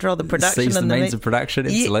is it? Control the production. Seize the means of production.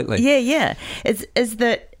 Absolutely. Yeah. Is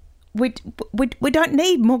that we don't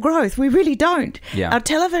need more growth. We really don't. Yeah. Our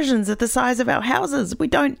televisions are the size of our houses. We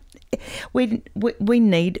don't. We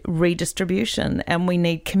need redistribution, and we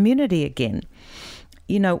need community again.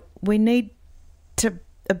 We need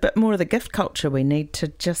a bit more of the gift culture. We need to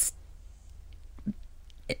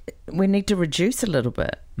reduce a little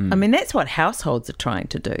bit. I mean, that's what households are trying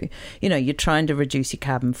to do. You're trying to reduce your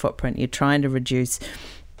carbon footprint. You're trying to reduce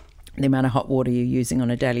the amount of hot water you're using on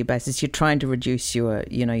a daily basis. You're trying to reduce your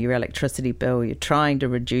electricity bill. You're trying to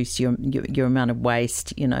reduce your amount of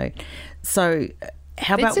waste. So.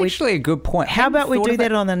 That's actually a good point. How about we do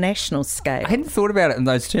that on a national scale? I hadn't thought about it in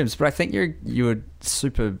those terms, but I think you're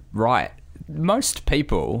super right. Most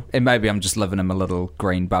people, and maybe I'm just living in my little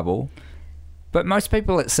green bubble, but most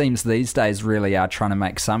people, it seems these days, really are trying to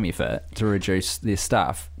make some effort to reduce their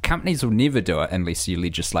stuff. Companies will never do it unless you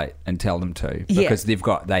legislate and tell them to, because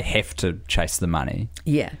they have to chase the money.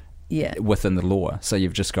 Yeah. Within the law. So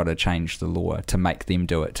you've just got to change the law to make them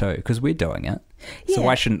do it too, because we're doing it. So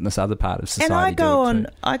why shouldn't this other part of society do it too?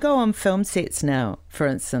 I go on film sets now, for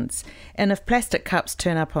instance, and if plastic cups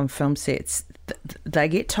turn up on film sets, they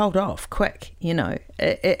get told off quick.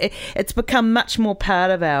 It's become much more part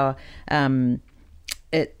of our.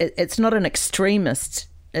 It's not an extremist.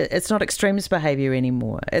 It's not extremist behaviour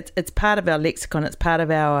anymore. It's part of our lexicon. It's part of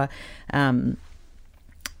our. Our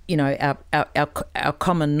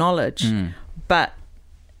common knowledge, but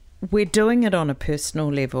we're doing it on a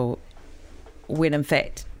personal level when in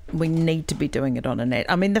fact we need to be doing it on a net.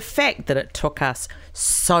 I mean, the fact that it took us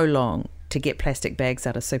so long to get plastic bags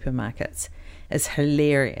out of supermarkets is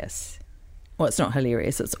hilarious. Well, it's not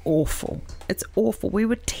hilarious, it's awful. It's awful. We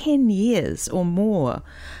were 10 years or more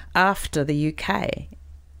after the UK.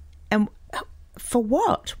 And for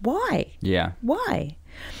what? Why? Yeah. Why?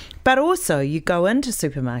 But also, you go into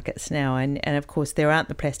supermarkets now, and of course, there aren't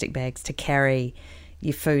the plastic bags to carry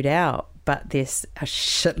your food out, but there's a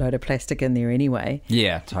shitload of plastic in there anyway.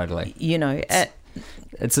 Yeah, totally.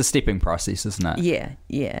 It's a stepping process, isn't it?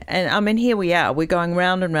 Yeah. And I mean, here we are. We're going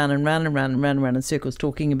round and round and round and round and round and round in circles,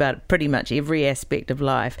 talking about pretty much every aspect of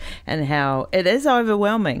life and how it is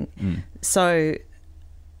overwhelming. So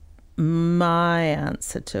my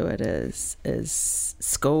answer to it is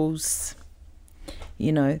schools.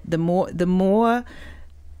 The more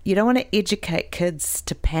you don't want to educate kids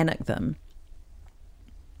to panic them,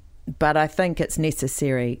 but I think it's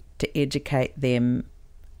necessary to educate them.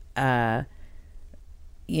 It's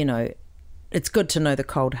good to know the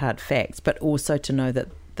cold hard facts, but also to know that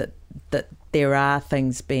there are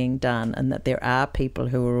things being done and that there are people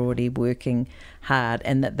who are already working hard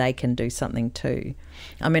and that they can do something too.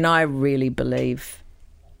 I mean, I really believe.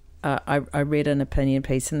 I read an opinion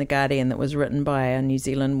piece in The Guardian that was written by a New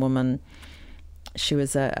Zealand woman. She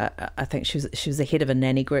was I think she was the head of a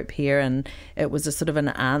nanny group here, and it was a sort of an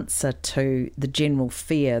answer to the general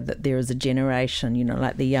fear that there is a generation,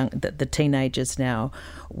 like the teenagers now,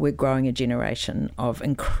 we're growing a generation of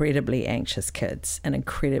incredibly anxious kids and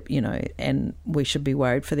and we should be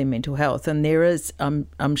worried for their mental health. And there is,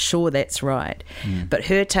 I'm sure that's right. But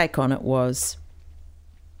her take on it was,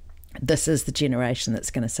 this is the generation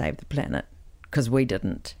that's going to save the planet, because we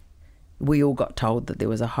didn't. We all got told that there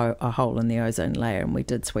was a hole in the ozone layer, and we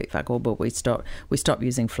did sweet fuck all, but we stopped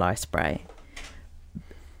using fly spray.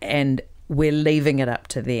 And we're leaving it up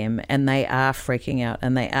to them, and they are freaking out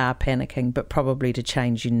and they are panicking, but probably to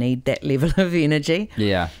change you need that level of energy.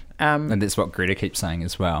 Yeah. And that's what Greta keeps saying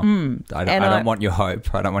as well. I don't want your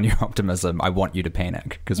hope. I don't want your optimism. I want you to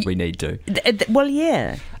panic, because we need to. Well,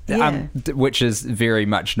 yeah. Which is very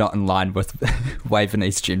much not in line with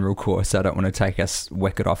Waveney's general course. I don't want to take us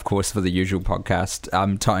wicked off course for the usual podcast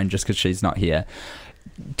tone just because she's not here.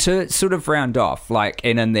 To sort of round off,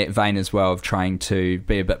 and in that vein as well of trying to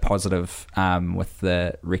be a bit positive with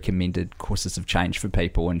the recommended courses of change for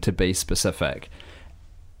people, and to be specific,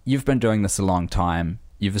 you've been doing this a long time.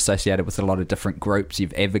 You've associated with a lot of different groups.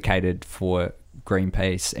 You've advocated for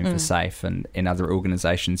Greenpeace and for SAFE and other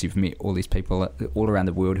organisations. You've met all these people all around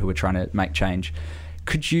the world who are trying to make change.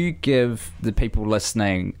 Could you give the people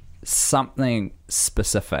listening something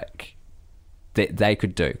specific that they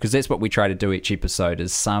could do? Because that's what we try to do each episode,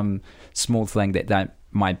 is some small thing that they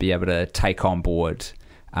might be able to take on board.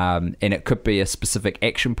 And it could be a specific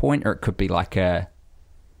action point, or it could be like a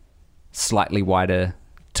slightly wider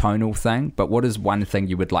tonal thing. But what is one thing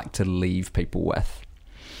you would like to leave people with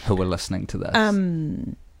who are listening to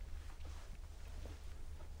this?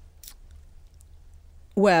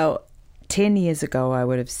 Well, 10 years ago, I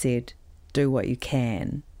would have said, do what you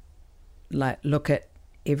can. Like, look at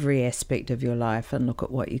every aspect of your life and look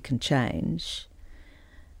at what you can change.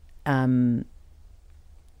 And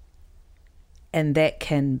that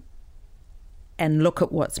can, and look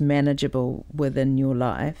at what's manageable within your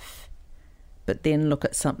life, but then look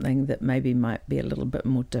at something that maybe might be a little bit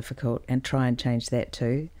more difficult and try and change that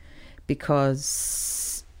too,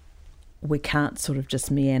 because we can't sort of just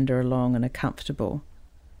meander along in a comfortable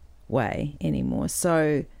way anymore.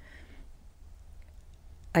 So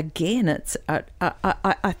again, it's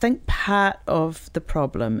I think part of the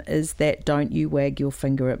problem is that don't you wag your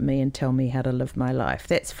finger at me and tell me how to live my life.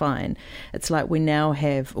 That's fine. It's like we now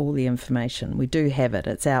have all the information. We do have it.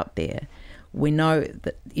 It's out there. We know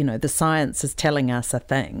that, you know, the science is telling us a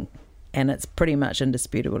thing, and it's pretty much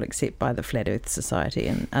indisputable except by the Flat Earth Society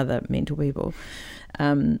and other mental people.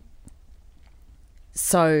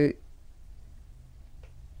 So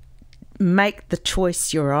make the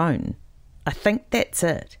choice your own. I think that's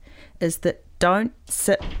it, is that don't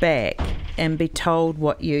sit back and be told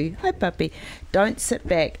what you... Hi, puppy. Don't sit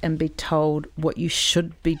back and be told what you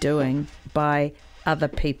should be doing by other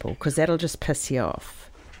people, because that'll just piss you off.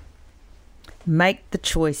 Make the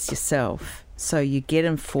choice yourself, so you get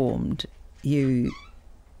informed, you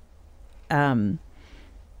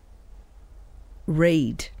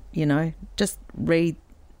read, you know, just read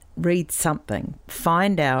something,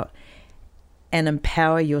 find out and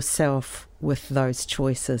empower yourself with those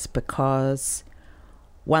choices, because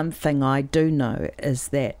one thing I do know is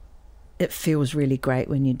that it feels really great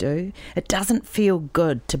when you do. It doesn't feel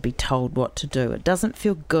good to be told what to do. It doesn't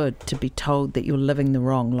feel good to be told that you're living the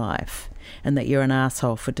wrong life and that you're an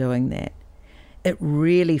asshole for doing that. It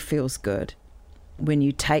really feels good when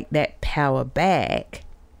you take that power back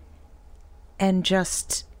and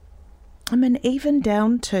just, I mean, even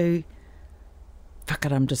down to, fuck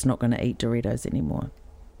it, I'm just not going to eat Doritos anymore.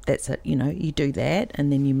 That's it, you know, you do that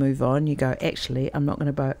and then you move on. You go, actually, I'm not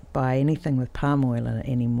going to buy anything with palm oil in it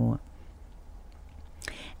anymore.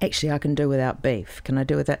 Actually, I can do without beef. Can I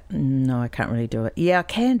do without? No, I can't really do it. Yeah, I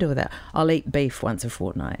can do without. I'll eat beef once a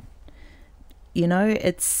fortnight. You know,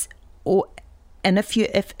 it's, or, and if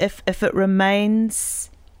it remains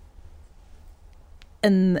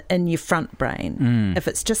in your front brain, if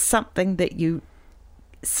it's just something that you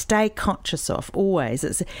stay conscious of always,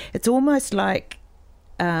 it's almost like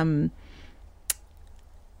giving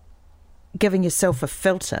yourself a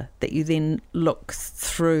filter that you then look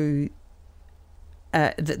through.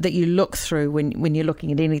 That you look through when you're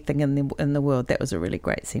looking at anything in the world. That was a really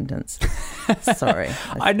great sentence. Sorry.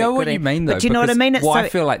 I know what you mean, though. But you know what I mean? I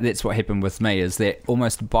feel like that's what happened with me, is that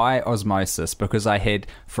almost by osmosis, because I had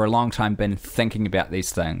for a long time been thinking about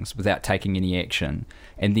these things without taking any action,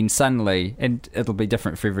 and then suddenly, and it'll be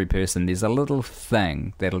different for every person, there's a little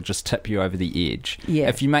thing that'll just tip you over the edge. Yeah.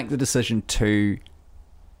 If you make the decision to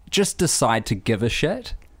just decide to give a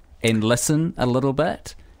shit and listen a little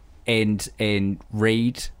bit, and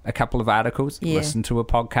read a couple of articles, listen to a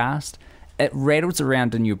podcast, it rattles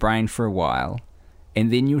around in your brain for a while,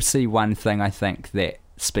 and then you'll see one thing, I think, that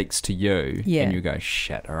speaks to you, and you go,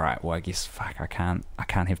 shit, all right, well, I guess, fuck, I can't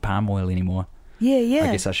have palm oil anymore. I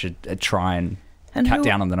guess I should try and cut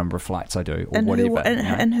down on the number of flights I do, or whatever.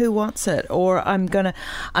 And who wants it? Or I'm gonna,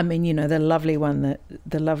 I mean, you know, the lovely one that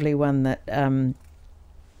I'm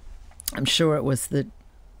sure it was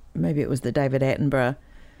maybe it was the David Attenborough,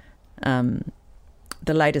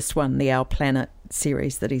 the latest one, the Our Planet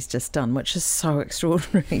series that he's just done, which is so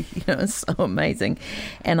extraordinary, you know, it's so amazing.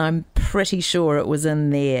 And I'm pretty sure it was in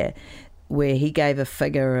there where he gave a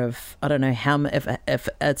figure of, I don't know how, if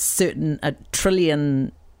a certain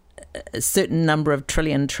number of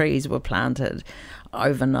trillion trees were planted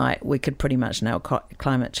overnight, we could pretty much nail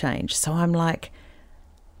climate change. So I'm like,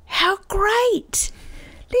 how great!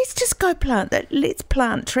 let's just go plant that. Let's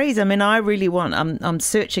plant trees. I mean, I really want. I'm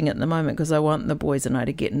searching at the moment because I want the boys and I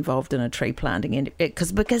to get involved in a tree planting, and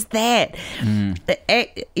because that,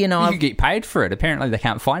 you know, You get paid for it. Apparently, they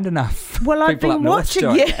can't find enough. Well, I've people up been north watching.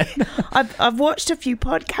 doing Yeah, it. I've watched a few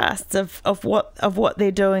podcasts of what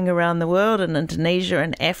they're doing around the world in Indonesia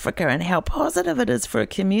and Africa, and how positive it is for a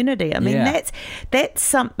community. I mean, Yeah. that's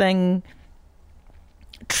something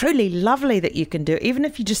truly lovely that you can do, even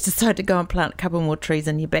if you just decide to go and plant a couple more trees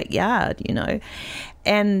in your backyard, you know.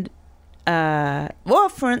 And well,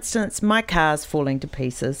 for instance, my car's falling to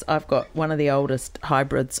pieces. I've got one of the oldest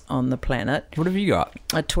hybrids on the planet, What have you got?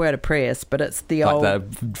 a Toyota Prius, but it's the Like old the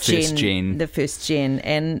first gen. the first gen,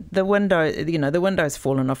 and the window, you know, the window's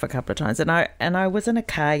fallen off a couple of times, and I was in a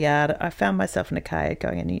car yard. I found myself in a car yard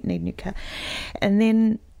going, I need a new car, and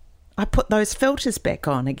then I put those filters back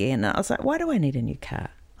on again. I was like, why do I need a new car?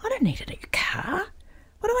 I don't need a new car.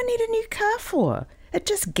 What do I need a new car for? It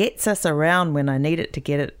just gets us around when I need it to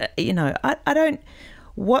get it. You know, I don't.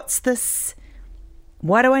 What's this?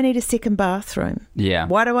 Why do I need a second bathroom? Yeah.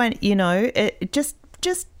 Why do I? You know, it just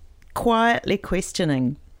quietly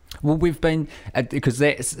questioning. Well, we've been, because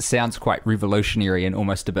that sounds quite revolutionary and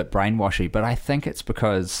almost a bit brainwashy, but I think it's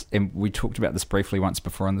because, and we talked about this briefly once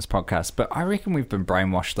before on this podcast, but I reckon we've been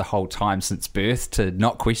brainwashed the whole time since birth to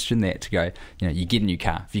not question that, to go, you know, you get a new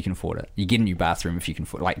car if you can afford it. You get a new bathroom if you can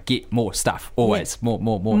afford it. Like, get more stuff, always. Yeah. More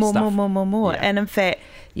stuff. More. Yeah. And in fact,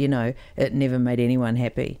 you know, it never made anyone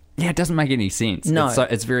happy. Yeah, it doesn't make any sense. No.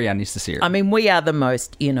 It's very unnecessary. I mean, we are the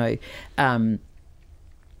most, you know,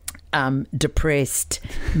 depressed,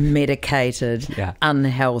 medicated, Yeah.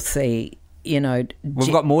 unhealthy, you know.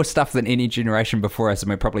 We've got more stuff than any generation before us, and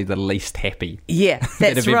we're probably the least happy. Yeah, that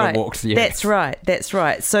that's have right. ever walked the That's earth.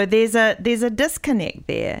 right. So there's a disconnect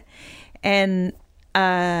there, and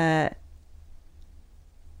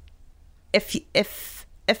if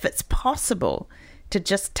it's possible to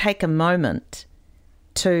just take a moment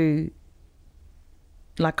to,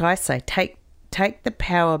 like I say, take the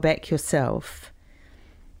power back yourself.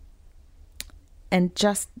 And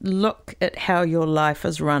just look at how your life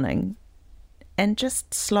is running and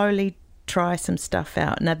just slowly try some stuff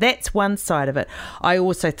out. Now, that's one side of it. I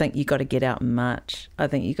also think you got to get out and march. I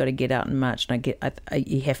think you got to get out and march. And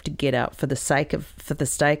you have to get out for the sake of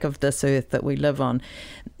this earth that we live on.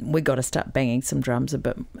 We got to start banging some drums a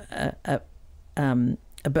bit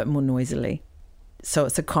more noisily. So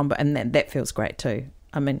it's a combo, and that feels great too.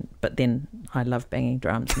 I mean, but then I love banging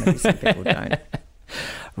drums. Maybe some people don't.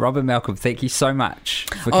 Robin Malcolm, thank you so much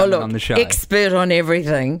for coming on the show. Expert on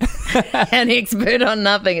everything and expert on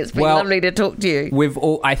nothing. It's been lovely to talk to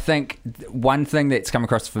you. I think one thing that's come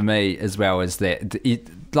across for me as well is that,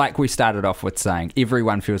 like we started off with saying,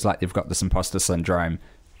 everyone feels like they've got this imposter syndrome.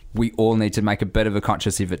 We all need to make a bit of a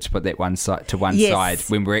conscious effort to put that one side side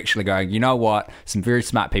when we're actually going, you know what, some very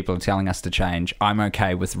smart people are telling us to change. I'm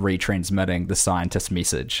okay with retransmitting the scientist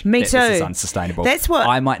message. Me too. This is unsustainable. That's what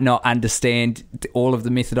I might not understand all of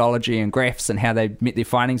the methodology and graphs and how they met their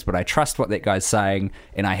findings, but I trust what that guy's saying,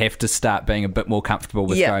 and I have to start being a bit more comfortable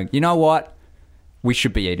with going, you know what, we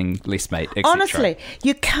should be eating less meat, etc. Honestly,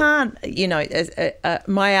 you can't, you know,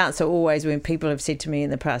 my answer always when people have said to me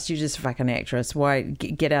in the past, you're just a fucking actress, why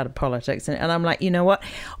get out of politics? And I'm like, you know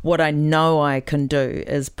what I know I can do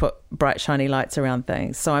is put bright, shiny lights around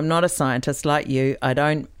things. So I'm not a scientist like you. I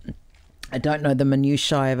don't know the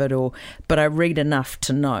minutiae of it all, but I read enough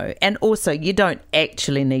to know. And also, you don't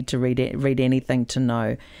actually need to read anything to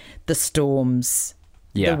know the storms,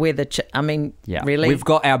 the weather. Really, we've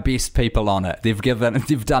got our best people on it. They've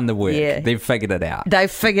done the work. Yeah. They've figured it out.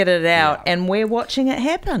 And we're watching it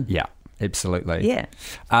happen. Yeah, absolutely. Yeah.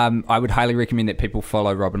 I would highly recommend that people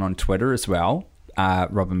follow Robin on Twitter as well.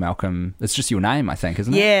 Robin Malcolm, it's just your name, I think,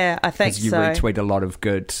 isn't it? Yeah, I think so. You retweet a lot of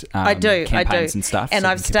good campaigns and stuff. And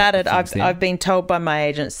so I've been told by my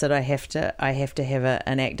agents that I have to have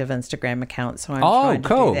an active Instagram account, so I'm trying to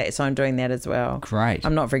do that. So I'm doing that as well. Great.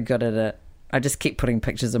 I'm not very good at it. I just keep putting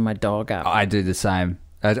pictures of my dog up. I do the same.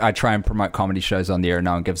 I try and promote comedy shows on there and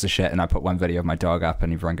no one gives a shit, and I put one video of my dog up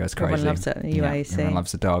and everyone goes crazy. Everyone loves it. UAC. Everyone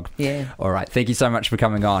loves the dog. Yeah. All right. Thank you so much for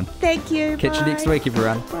coming on. Thank you. Catch you next week,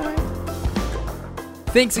 everyone. Bye.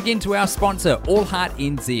 Thanks again to our sponsor, All Heart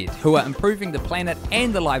NZ, who are improving the planet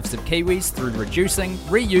and the lives of Kiwis through reducing,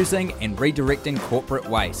 reusing and redirecting corporate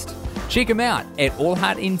waste. Check them out at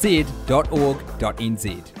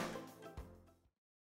allheartnz.org.nz.